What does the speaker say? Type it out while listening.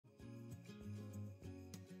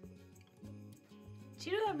Do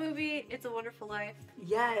you know that movie, It's a Wonderful Life?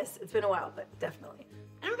 Yes, it's been a while, but definitely.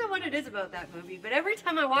 I don't know what it is about that movie, but every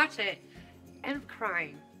time I watch it, I end up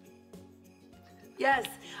crying. Yes,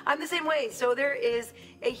 I'm the same way. So there is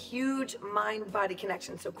a huge mind-body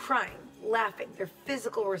connection. So crying, laughing, they're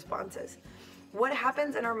physical responses. What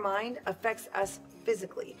happens in our mind affects us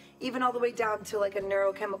physically, even all the way down to like a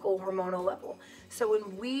neurochemical hormonal level. So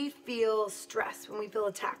when we feel stress, when we feel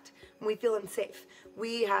attacked, when we feel unsafe,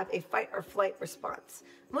 we have a fight or flight response.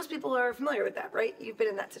 Most people are familiar with that, right? You've been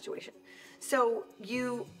in that situation. So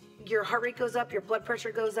your heart rate goes up, your blood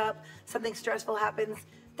pressure goes up, something stressful happens.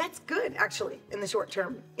 That's good, actually, in the short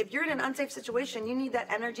term. If you're in an unsafe situation, you need that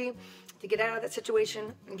energy to get out of that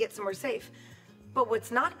situation and get somewhere safe. But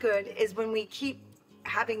what's not good is when we keep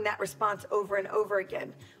having that response over and over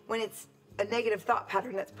again, when it's a negative thought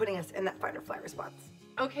pattern that's putting us in that fight or flight response.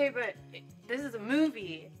 Okay, but this is a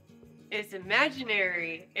movie. It's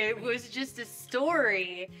imaginary. It was just a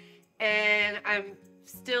story, and I'm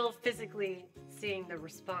still physically seeing the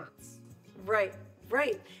response. Right.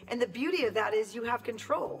 Right. And the beauty of that is you have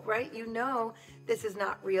control, right? You know this is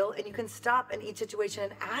not real, and you can stop in each situation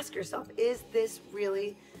and ask yourself, is this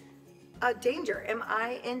really a danger? Am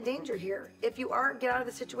I in danger here? If you are, get out of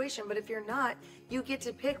the situation. But if you're not, you get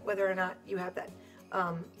to pick whether or not you have that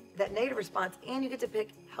that negative response, and you get to pick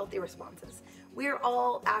healthy responses. We are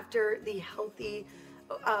all after the healthy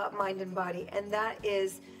mind and body, and that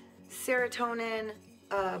is serotonin,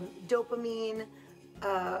 dopamine,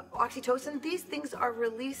 oxytocin. These things are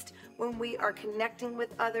released when we are connecting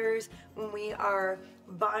with others, when we are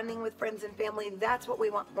bonding with friends and family. That's what we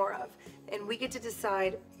want more of. And we get to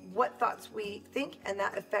decide what thoughts we think, and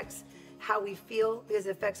that affects how we feel, because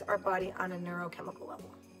it affects our body on a neurochemical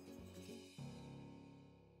level.